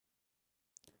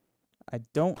I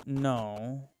don't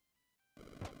know.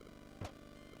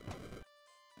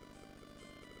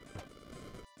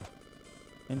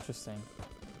 Interesting.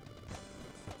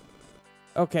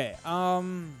 Okay,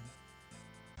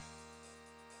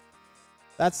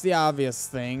 that's the obvious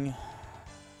thing.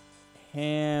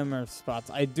 Hammer spots.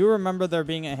 I do remember there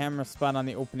being a hammer spot on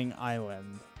the opening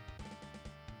island.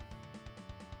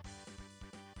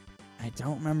 I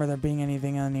don't remember there being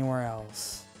anything anywhere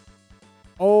else.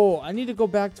 Oh, I need to go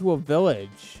back to a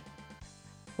village.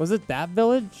 Was it that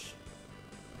village?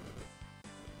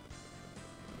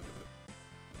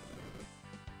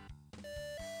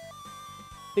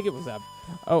 I think it was that.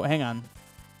 Oh, hang on.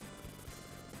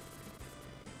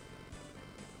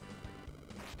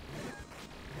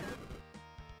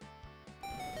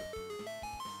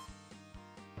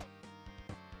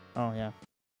 Oh, yeah.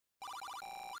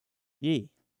 Yee.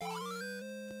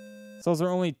 So is there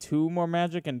only 2 more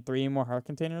magic and 3 more heart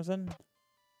containers in?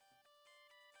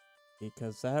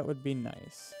 Because that would be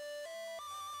nice.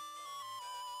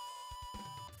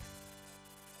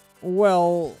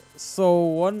 Well, so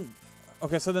one...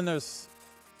 Okay, so then there's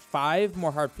 5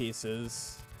 more heart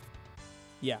pieces.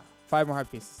 Yeah, 5 more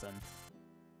heart pieces then.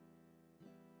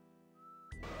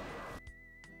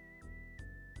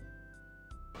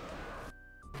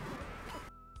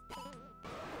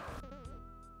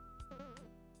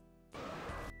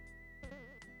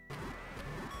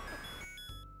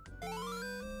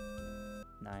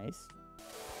 Nice.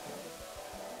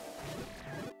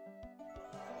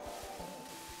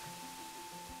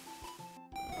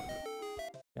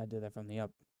 Gotta do that from the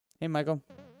up. Hey, Michael.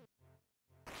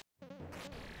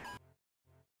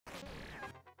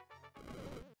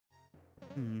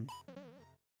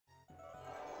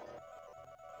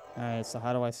 Alright, so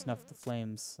how do I snuff the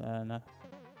flames? No.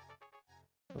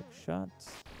 Quick shot.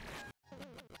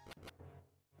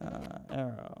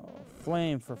 Arrow.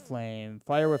 Flame for flame.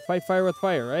 Fire with fire with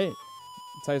fire, right?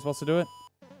 That's how you're supposed to do it?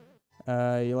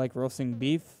 You like roasting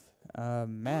beef?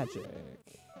 Magic.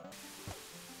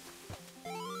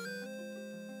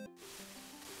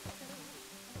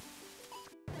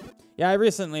 Yeah, I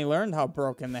recently learned how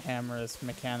broken the hammer is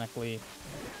mechanically.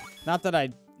 Not that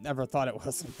I ever thought it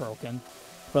wasn't broken,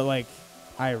 but like,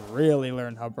 I really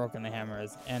learned how broken the hammer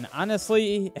is. And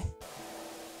honestly,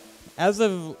 as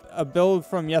of a build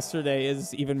from yesterday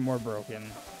is even more broken.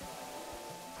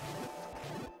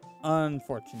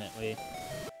 Unfortunately.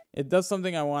 It does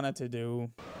something I want it to do,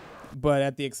 but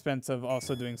at the expense of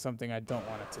also doing something I don't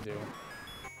want it to do.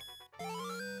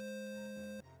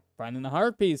 Finding the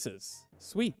heart pieces.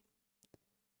 Sweet.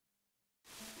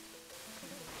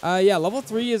 Yeah, level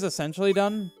 3 is essentially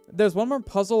done. There's one more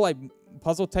puzzle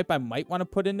type I might want to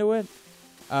put into it.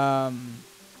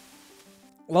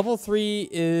 Level 3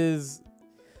 is...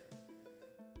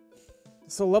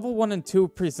 So level 1 and 2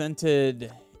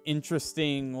 presented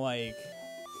interesting, like,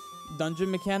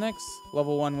 dungeon mechanics.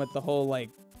 Level 1 with the whole,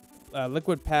 like,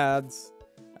 liquid pads.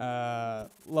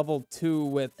 Level 2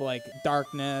 with, like,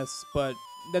 darkness. But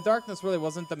the darkness really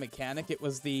wasn't the mechanic. It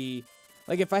was the...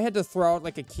 Like, if I had to throw out,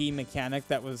 like, a key mechanic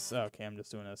that was... Okay, I'm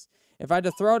just doing this. If I had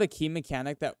to throw out a key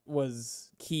mechanic that was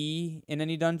key in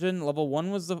any dungeon, level 1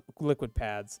 was the liquid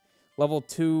pads. Level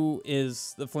 2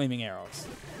 is the flaming arrows.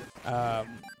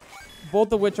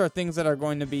 Both of which are things that are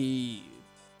going to be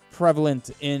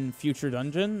prevalent in future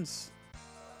dungeons.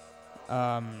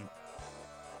 But,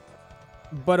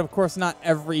 of course, not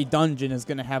every dungeon is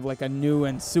going to have, like, a new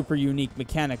and super unique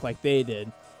mechanic like they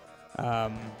did.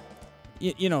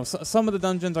 You know, some of the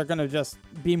dungeons are going to just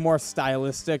be more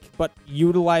stylistic, but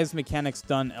utilize mechanics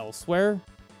done elsewhere.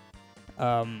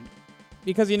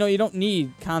 Because, you know, you don't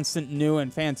need constant new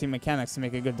and fancy mechanics to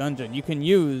make a good dungeon. You can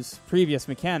use previous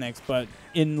mechanics, but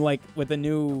in, like, with a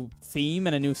new theme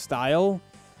and a new style.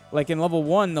 Like, in level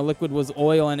 1, the liquid was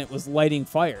oil and it was lighting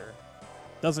fire.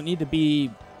 Doesn't need to be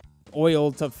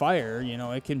oil to fire, you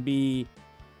know, it can be...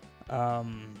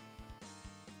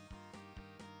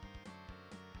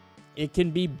 It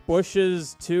can be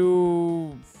bushes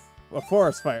to a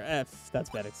forest fire. That's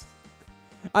bad.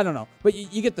 I don't know. But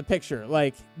you get the picture.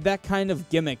 Like, that kind of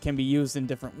gimmick can be used in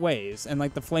different ways. And,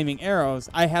 like, the flaming arrows,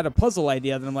 I had a puzzle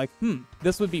idea that I'm like,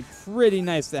 this would be pretty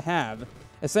nice to have.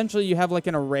 Essentially, you have, like,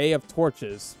 an array of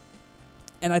torches.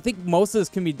 And I think most of this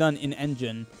can be done in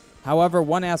engine. However,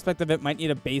 one aspect of it might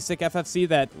need a basic FFC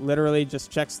that literally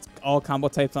just checks all combo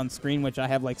types on screen, which I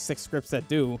have, like, 6 scripts that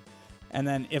do. And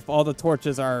then if all the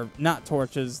torches are not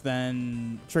torches,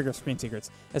 then trigger screen secrets.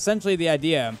 Essentially, the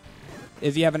idea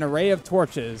is you have an array of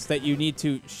torches that you need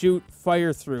to shoot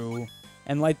fire through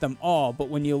and light them all. But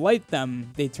when you light them,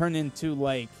 they turn into,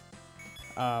 like,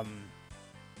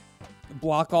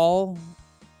 block all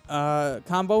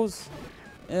combos.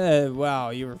 Wow,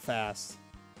 you were fast.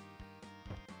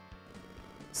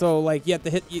 So, like, you have to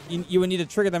hit... You would need to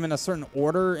trigger them in a certain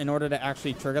order in order to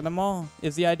actually trigger them all,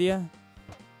 is the idea.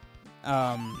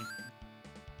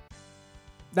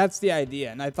 That's the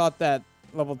idea, and I thought that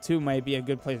level 2 might be a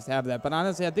good place to have that. But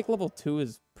honestly, I think level 2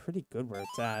 is pretty good where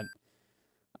it's at.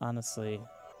 Honestly.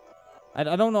 I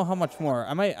don't know how much more.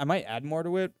 I might add more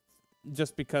to it,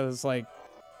 just because, like...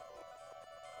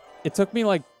 It took me,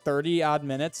 like, 30-odd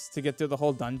minutes to get through the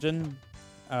whole dungeon.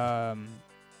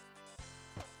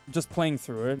 Just playing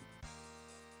through it.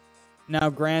 Now,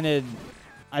 granted,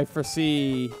 I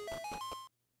foresee,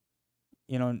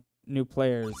 you know, new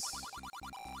players.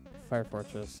 Fire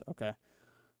Fortress, okay.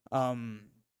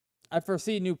 I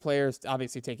foresee new players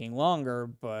obviously taking longer,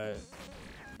 but,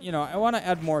 you know, I want to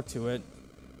add more to it.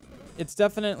 It's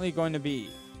definitely going to be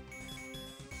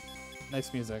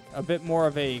nice music. A bit more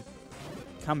of a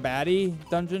combat-y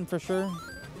dungeon for sure.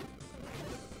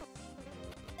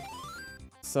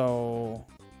 So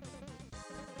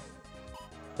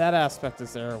that aspect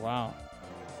is there. Wow.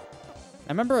 I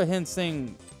remember a hint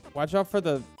saying, watch out for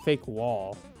the fake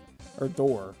wall. Or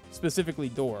door. Specifically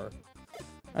door.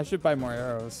 I should buy more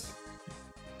arrows.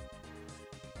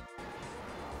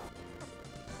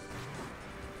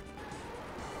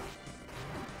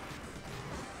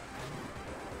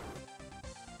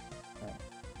 Okay.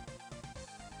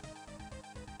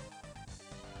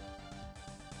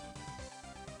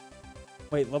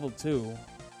 Wait, level 2.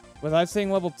 Was I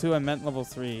saying level 2? I meant level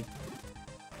 3.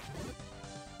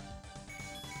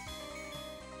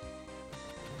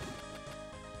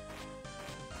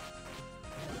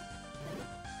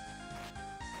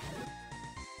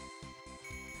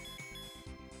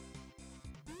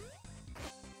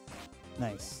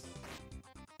 Nice.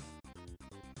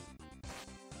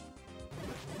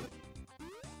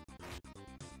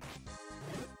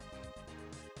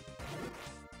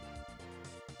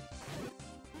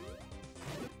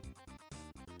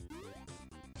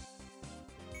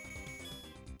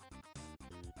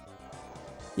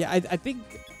 Yeah, I think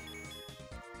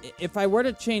if I were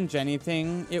to change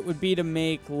anything, it would be to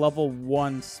make level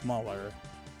 1 smaller.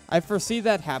 I foresee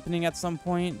that happening at some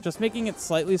point. Just making it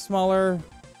slightly smaller,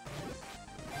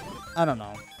 I don't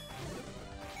know.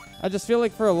 I just feel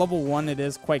like for a level 1, it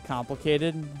is quite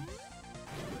complicated.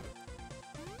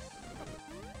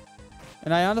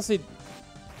 And I honestly,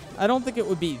 I don't think it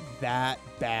would be that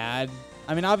bad.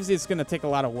 I mean, obviously, it's going to take a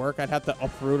lot of work. I'd have to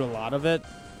uproot a lot of it.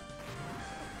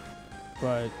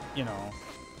 But, you know,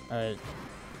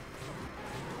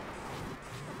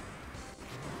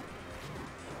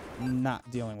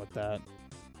 not dealing with that.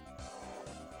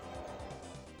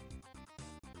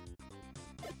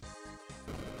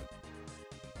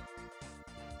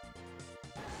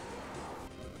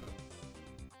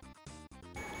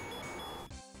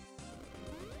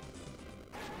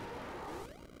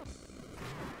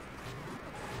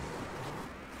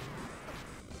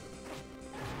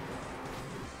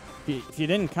 If you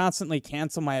didn't constantly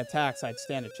cancel my attacks, I'd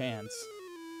stand a chance.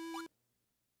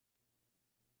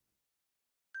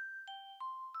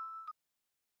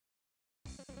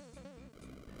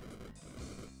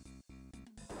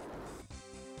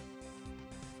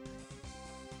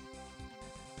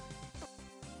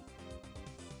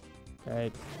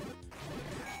 Right.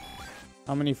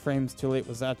 How many frames too late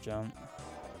was that jump?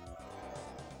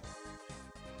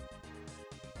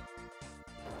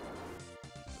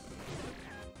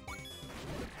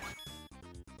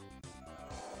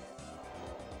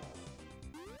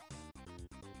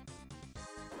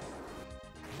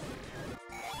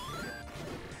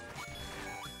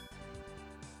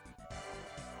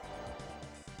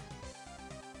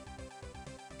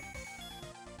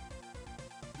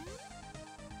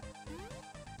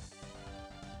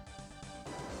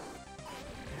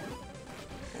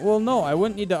 Well, no, I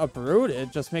wouldn't need to uproot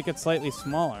it. Just make it slightly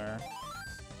smaller.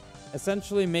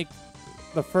 Essentially make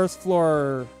the first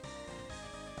floor...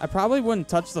 I probably wouldn't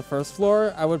touch the first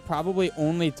floor. I would probably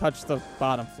only touch the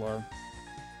bottom floor.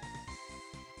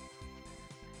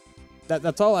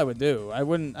 That's all I would do. I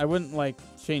wouldn't like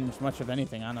change much of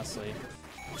anything, honestly.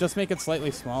 Just make it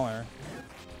slightly smaller.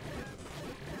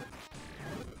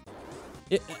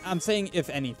 I'm saying if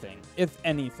anything. If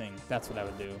anything, that's what I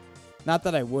would do. Not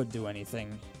that I would do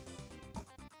anything.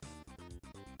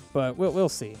 But we'll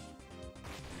see.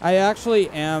 I actually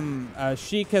am...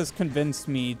 Sheik has convinced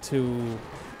me to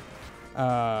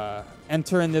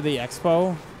enter into the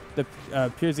expo. The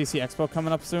purezc expo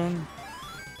coming up soon.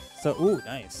 So, ooh,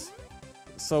 nice.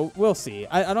 So, we'll see.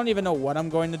 I don't even know what I'm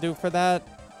going to do for that.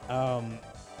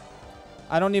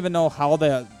 I don't even know how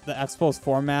the expo's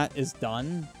format is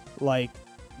done. Like,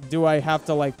 do I have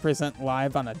to, like, present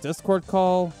live on a Discord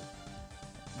call?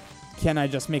 Can I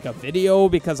just make a video?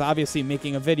 Because obviously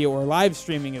making a video or live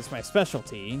streaming is my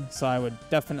specialty, so I would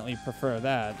definitely prefer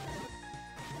that.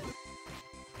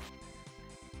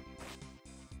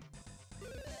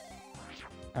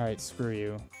 Alright, screw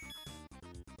you.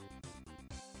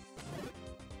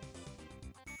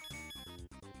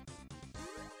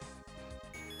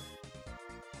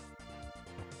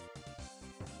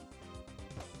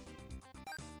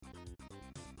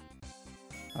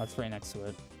 Oh, it's right next to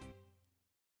it.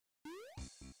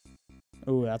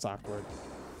 Ooh, that's awkward.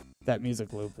 That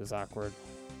music loop is awkward.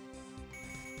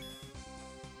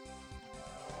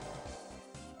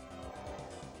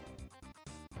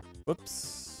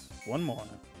 Whoops. One more.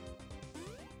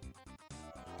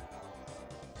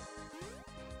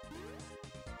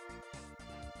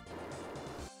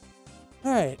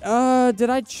 Alright, did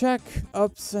I check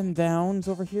ups and downs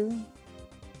over here?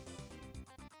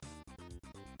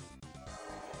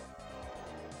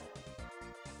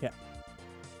 Yeah.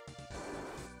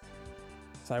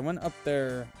 So I went up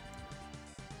there.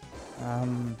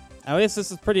 At least this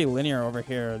is pretty linear over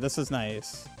here. This is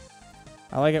nice.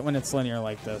 I like it when it's linear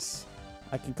like this.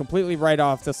 I can completely write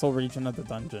off this whole region of the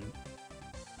dungeon.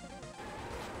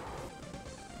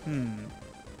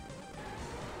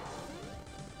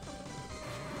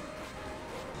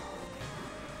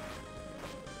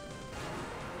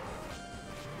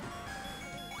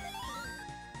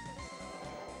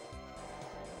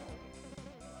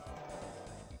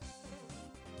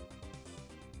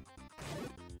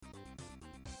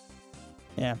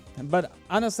 Yeah, but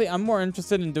honestly, I'm more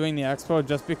interested in doing the expo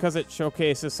just because it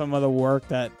showcases some of the work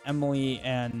that Emily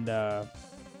and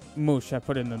Moosh have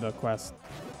put into the quest.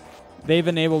 They've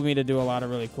enabled me to do a lot of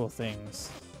really cool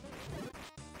things.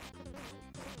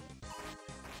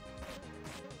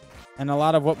 And a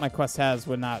lot of what my quest has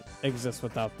would not exist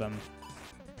without them.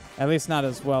 At least not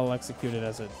as well executed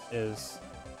as it is.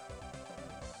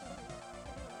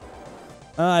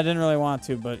 I didn't really want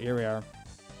to, but here we are.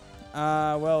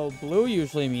 Well, blue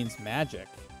usually means magic.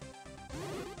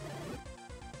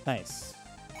 Nice.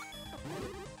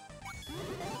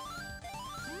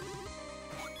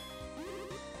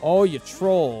 Oh, you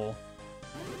troll.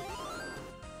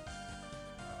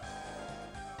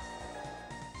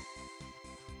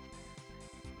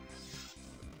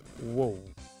 Whoa.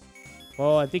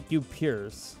 Well, I think you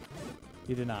pierce.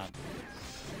 You did not.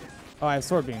 Oh, I have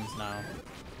sword beams now.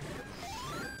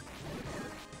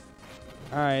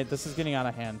 Alright, this is getting out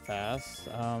of hand fast.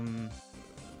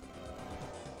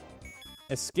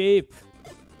 Escape.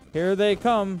 Here they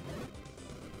come.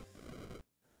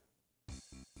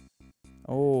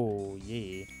 Oh,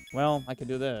 yeah. Well, I can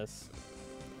do this.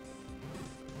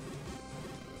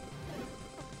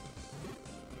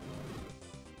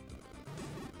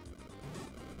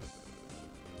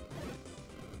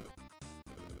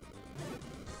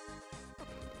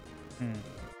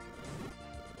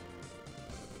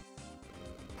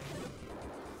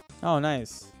 Oh,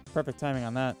 nice. Perfect timing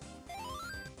on that.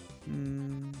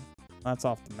 That's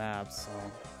off the map, so...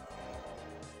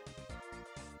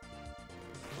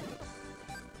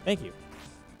 Thank you.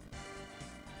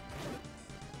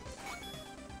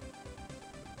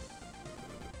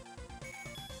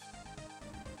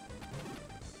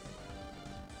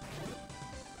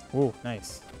 Ooh,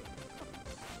 nice.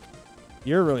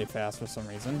 You're really fast for some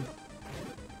reason.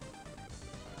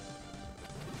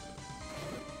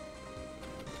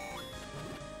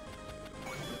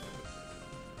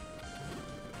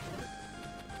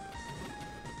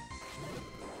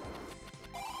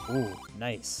 Ooh,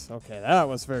 nice. Okay, that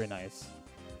was very nice.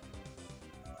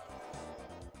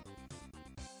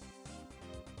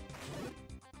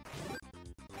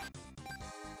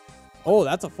 Oh,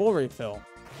 that's a full refill.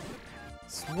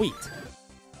 Sweet.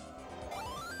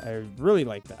 I really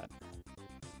like that.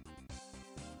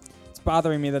 It's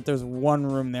bothering me that there's one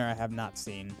room there I have not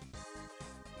seen.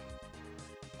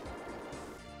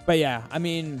 But yeah, I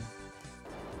mean,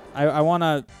 I want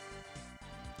to...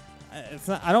 It's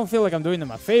not, I don't feel like I'm doing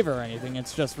them a favor or anything.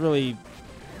 It's just really...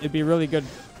 It'd be really good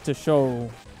to show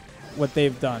what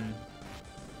they've done.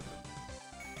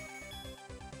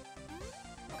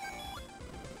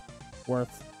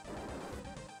 Worth.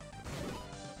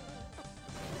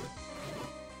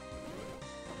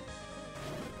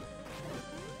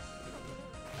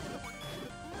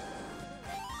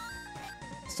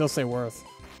 Still say worth.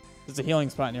 There's a healing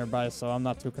spot nearby, so I'm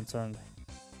not too concerned.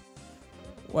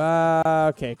 Well,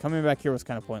 okay, coming back here was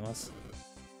kind of pointless.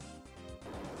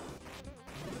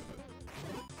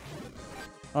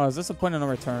 Oh, is this a point of no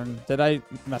return? Did I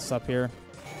mess up here?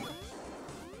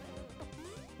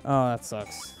 Oh, that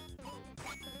sucks.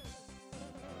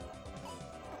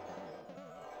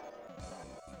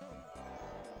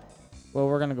 Well,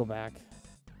 we're gonna go back.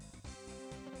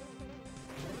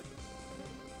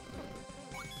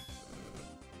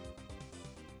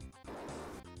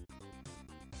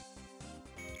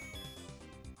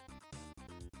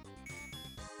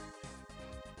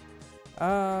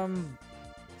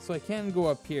 So I can go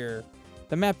up here.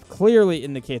 The map clearly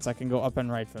indicates I can go up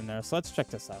and right from there, so let's check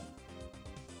this out.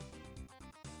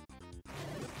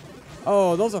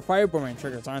 Oh, those are fire boomerang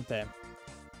triggers, aren't they?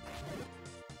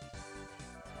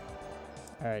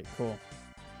 Alright, cool.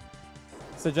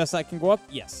 Suggest I can go up?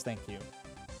 Yes, thank you.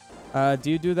 Do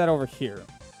you do that over here?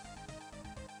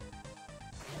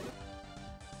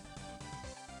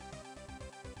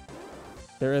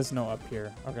 There is no up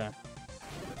here. Okay.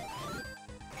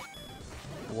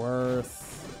 Worth.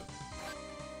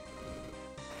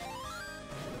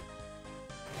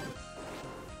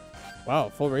 Wow,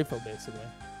 full refill basically.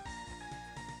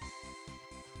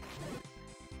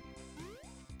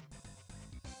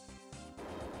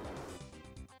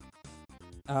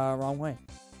 Wrong way.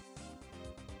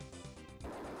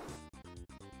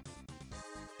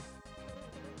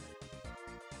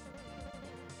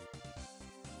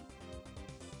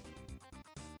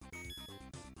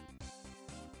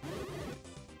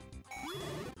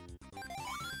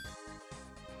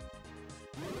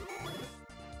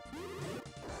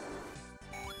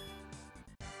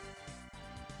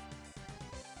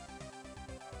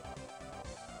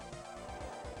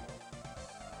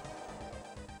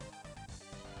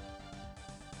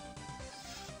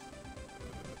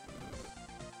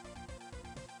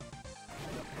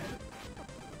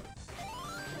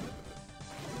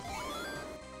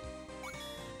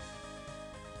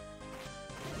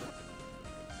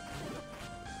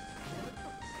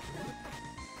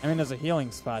 I mean, there's a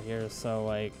healing spot here, so,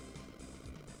 like...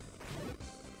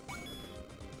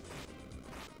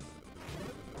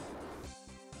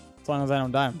 As long as I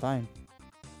don't die, I'm fine.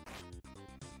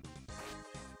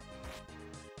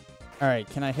 Alright,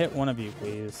 can I hit one of you,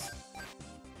 please?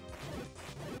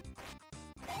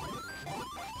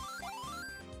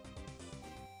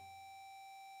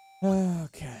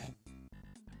 Okay.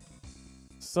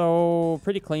 So,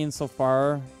 pretty clean so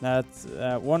far. That's,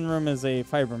 one room is a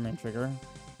fire boomerang trigger.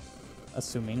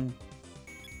 Assuming.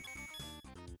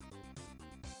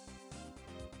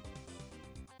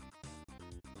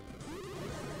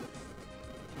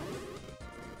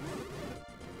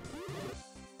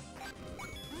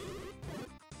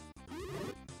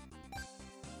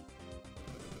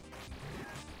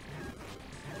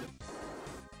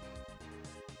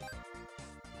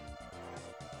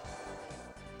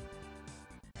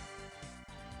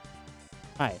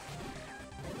 Hi.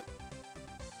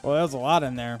 Well, there's a lot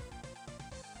in there.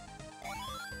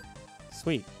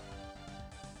 Sweet.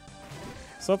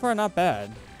 So far, not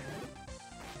bad.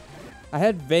 I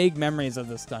had vague memories of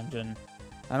this dungeon.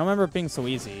 I don't remember it being so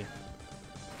easy.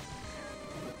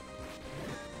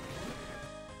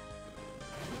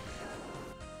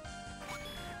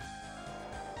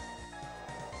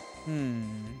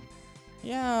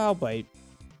 Yeah, I'll bite.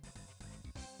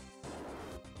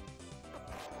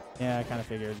 Yeah, I kind of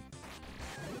figured.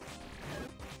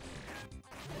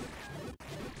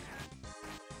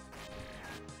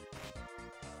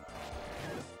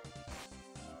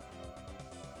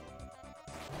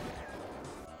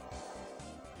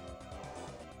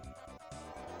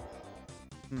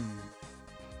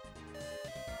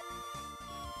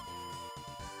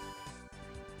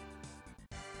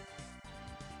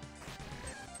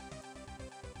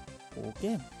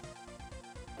 Okay.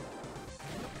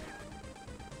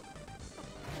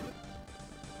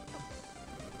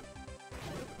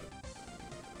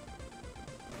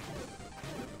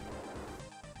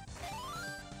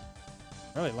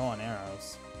 Really low on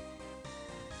arrows.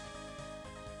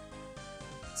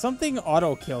 Something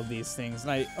auto-killed these things,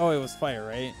 and oh, it was fire,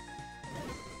 right?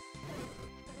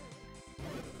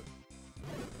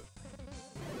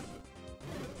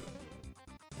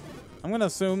 I'm gonna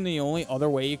assume the only other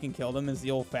way you can kill them is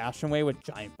the old-fashioned way with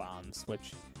giant bombs,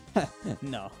 which...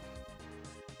 no.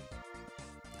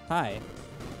 Hi.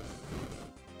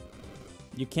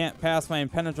 You can't pass my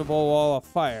impenetrable wall of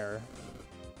fire.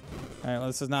 Alright, well,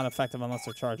 this is not effective unless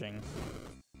they're charging.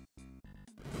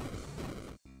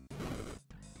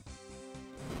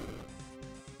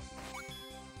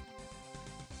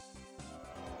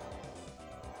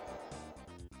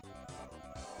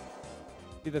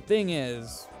 See, the thing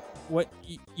is, what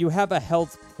you have a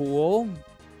health pool,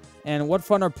 and what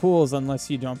fun are pools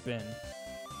unless you jump in?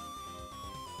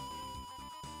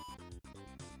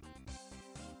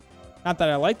 Not that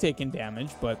I like taking damage,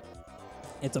 but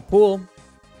it's a pool.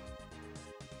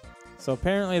 So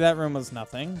apparently that room was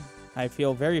nothing. I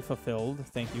feel very fulfilled.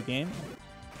 Thank you, game.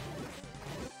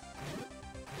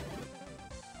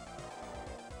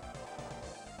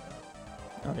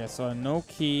 Okay, so no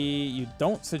key. You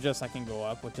don't suggest I can go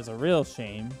up, which is a real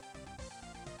shame.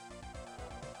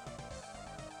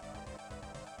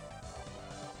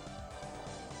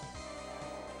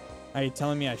 Are you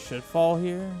telling me I should fall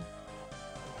here?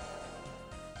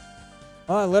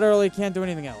 Well, I literally can't do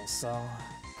anything else, so...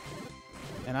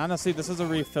 And honestly, this is a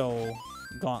refill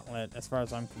gauntlet, as far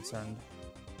as I'm concerned.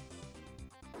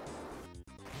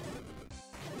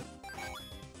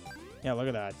 Yeah, look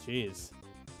at that. Jeez.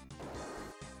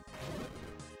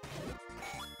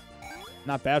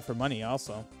 Not bad for money,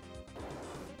 also.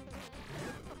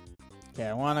 Okay,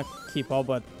 I want to keep all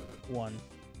but one.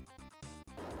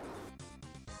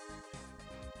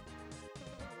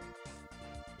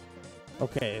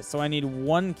 Okay, so I need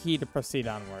one key to proceed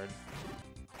onward.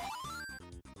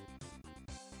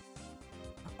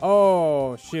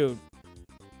 Oh, shoot.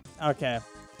 Okay.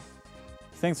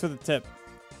 Thanks for the tip.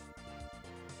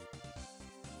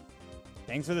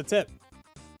 Thanks for the tip.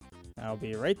 I'll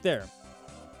be right there.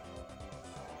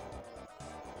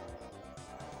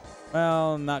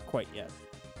 Well, not quite yet.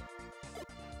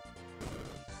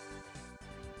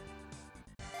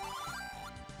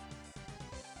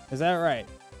 Is that right?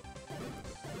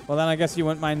 Well, then I guess you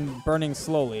wouldn't mind burning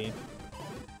slowly.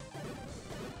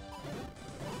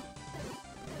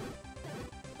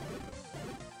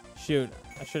 Shoot,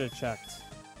 I should have checked.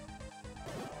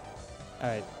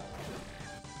 Alright.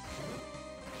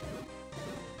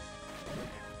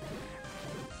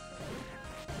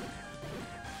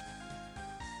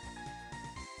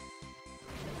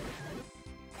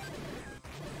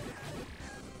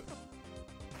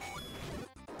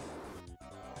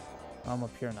 I'm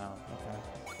up here now. Okay.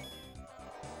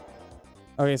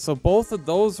 Okay, so both of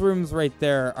those rooms right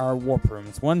there are warp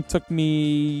rooms. One took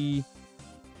me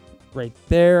right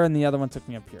there, and the other one took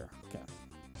me up here. Okay.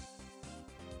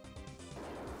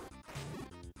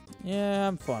 Yeah,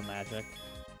 I'm full of magic.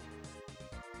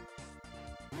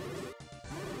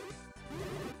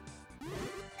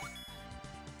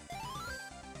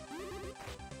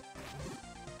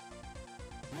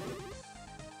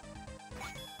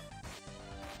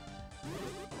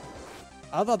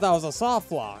 I thought that was a soft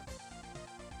lock.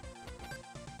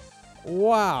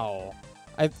 Wow.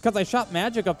 Because I shot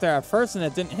magic up there at first and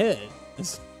it didn't hit.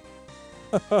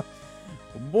 Oh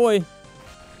boy.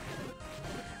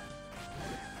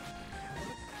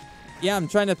 Yeah, I'm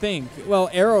trying to think. Well,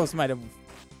 arrows might have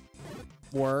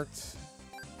worked.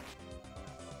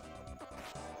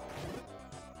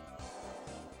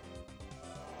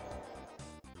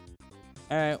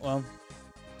 Alright, well.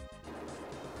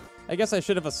 I guess I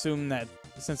should have assumed that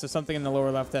since there's something in the lower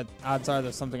left, that odds are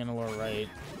there's something in the lower right.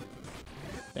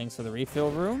 Thanks for the refill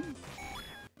room.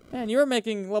 Man, you were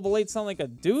making level 8 sound like a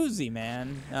doozy,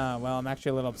 man. Well, I'm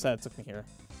actually a little upset it took me here.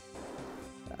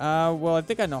 Well, I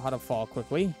think I know how to fall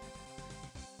quickly.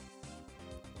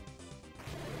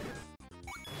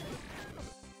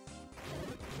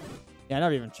 Yeah, I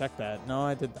never even checked that. No,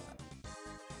 I did that.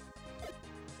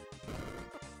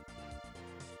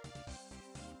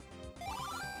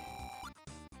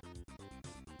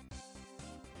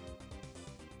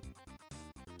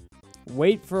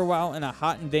 Wait for a while in a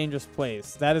hot and dangerous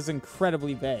place. That is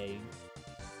incredibly vague.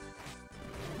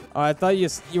 Oh, I thought you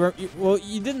were... well,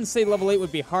 you didn't say level 8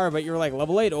 would be hard, but you were like,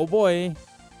 level 8, oh boy.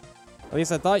 At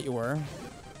least I thought you were.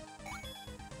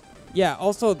 Yeah,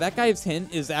 also, that guy's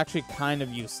hint is actually kind of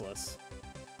useless.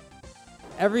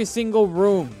 Every single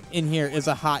room in here is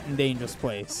a hot and dangerous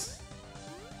place.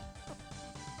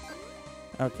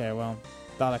 Okay, well,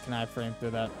 thought I can iframe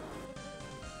through that.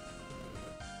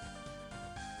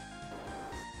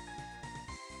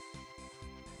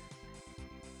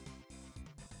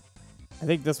 I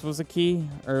think this was a key,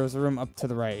 or it was a room up to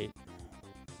the right.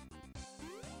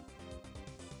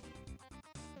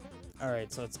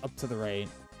 Alright, so it's up to the right.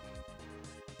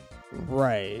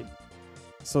 Right.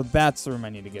 So that's the room I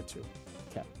need to get to.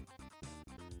 Okay.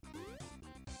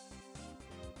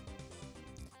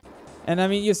 And I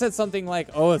mean, you said something like,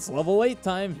 oh, it's level 8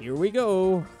 time, here we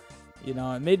go. You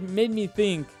know, it made me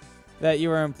think that you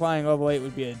were implying level 8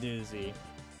 would be a doozy.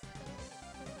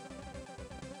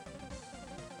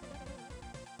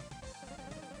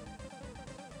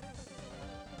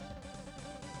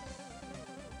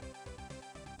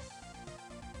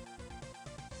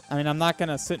 I mean, I'm not going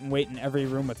to sit and wait in every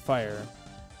room with fire.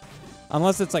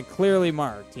 Unless it's, like, clearly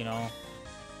marked, you know?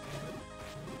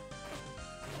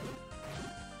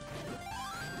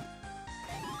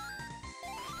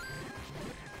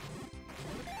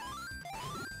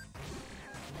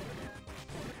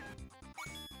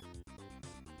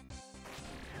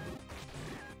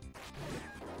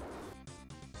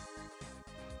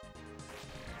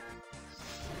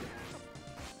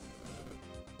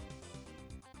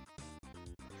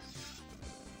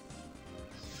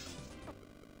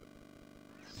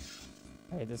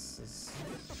 Hey, this is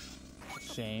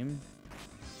a shame.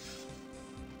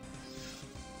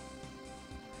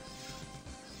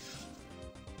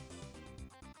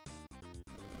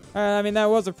 I mean, that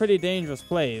was a pretty dangerous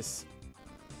place.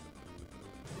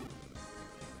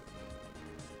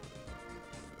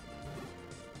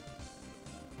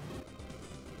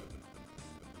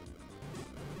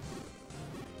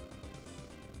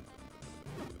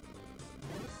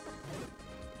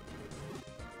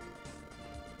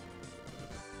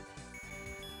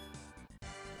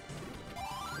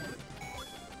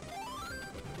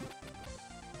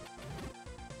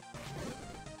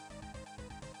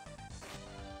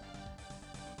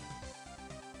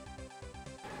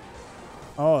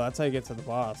 Oh, that's how you get to the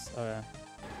boss. Okay.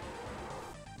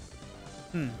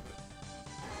 Hmm.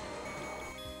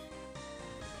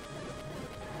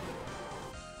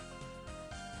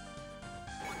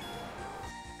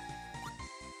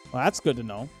 Well, that's good to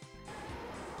know.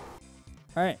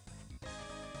 All right.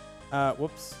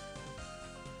 Whoops.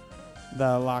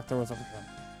 The lock door was over here.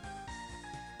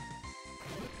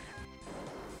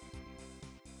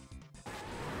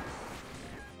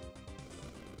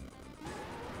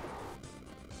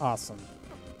 Awesome.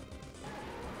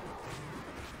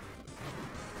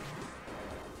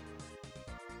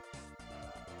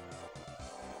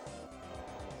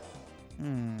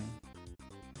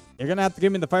 You're gonna have to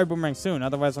give me the fire boomerang soon,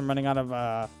 otherwise I'm running out of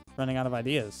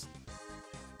ideas.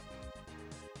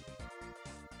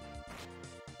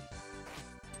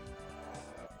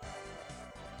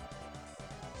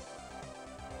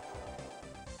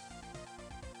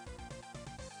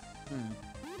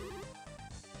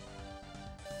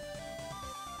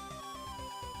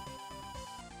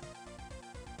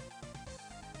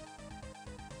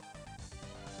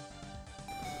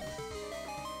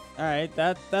 All right,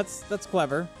 that's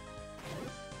clever.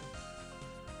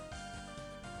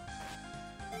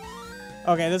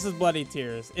 Okay, this is Bloody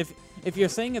Tears. If you're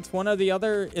saying it's one or the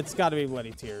other, it's got to be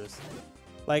Bloody Tears.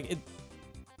 Like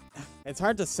it's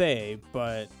hard to say,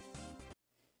 but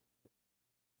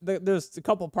there's a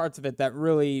couple parts of it that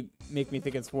really make me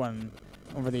think it's one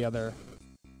over the other.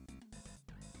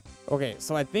 Okay,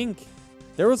 so I think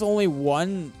there was only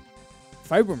one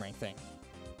fire boomerang thing.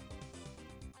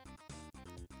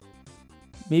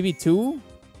 Maybe two?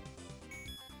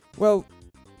 Well,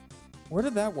 where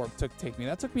did that warp take me?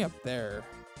 That took me up there.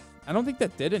 I don't think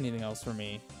that did anything else for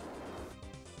me.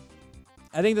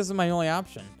 I think this is my only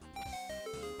option.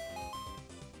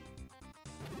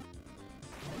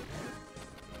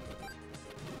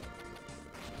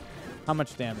 How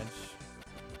much damage?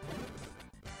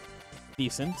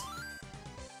 Decent.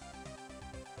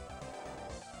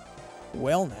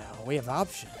 Well, now we have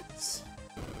options.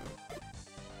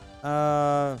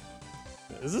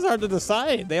 This is hard to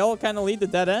decide. They all kind of lead to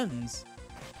dead ends.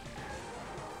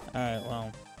 Alright,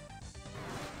 well.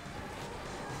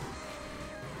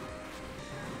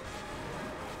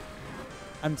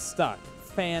 I'm stuck.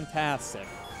 Fantastic.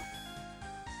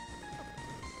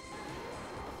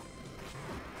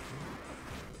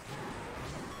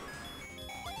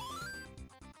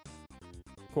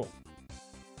 Cool.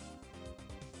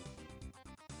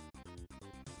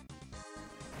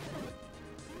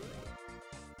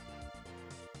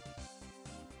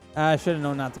 I should have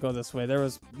known not to go this way. There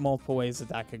was multiple ways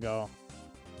that could go.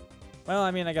 Well,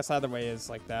 I mean, I guess either way is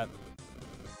like that.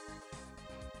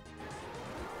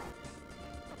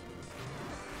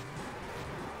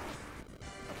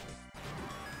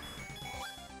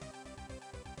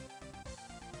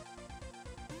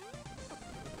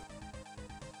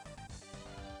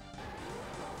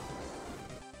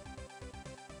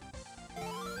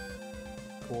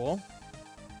 Cool.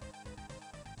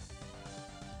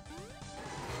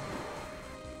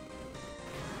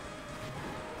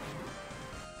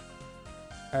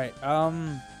 All right,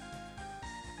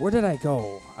 where did I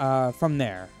go? From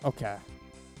there. Okay.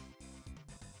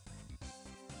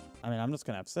 I mean, I'm just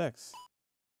gonna have 6.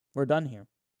 We're done here.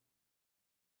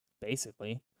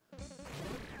 Basically.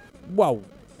 Whoa.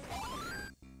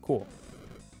 Cool.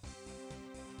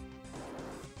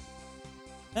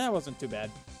 That wasn't too bad.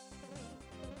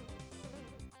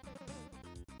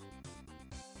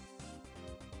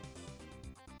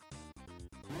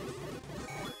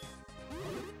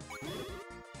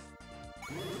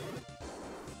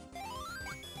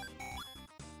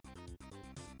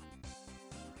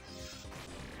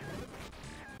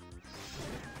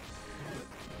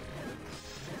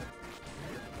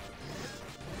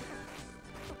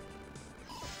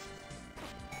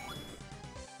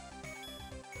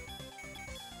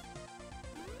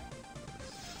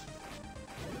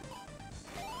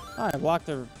 Oh, I blocked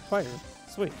the fire.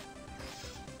 Sweet.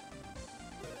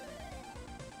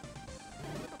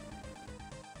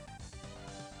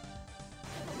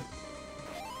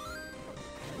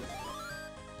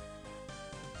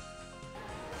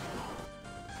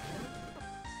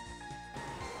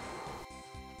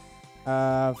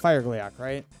 Fire Gleeok,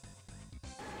 right?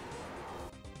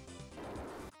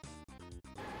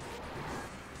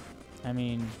 I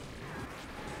mean,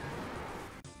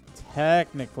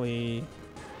 technically...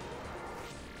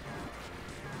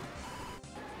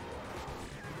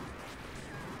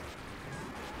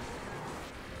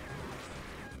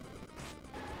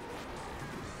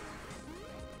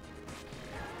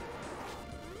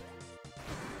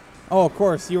 Oh, of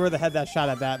course. You were the head that shot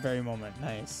at that very moment.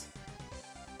 Nice.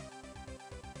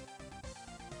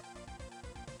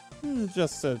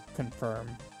 Just to confirm.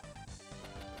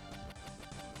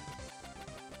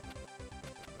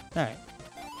 Alright.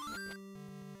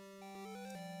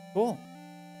 Cool.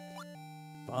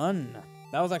 Fun.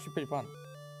 That was actually pretty fun.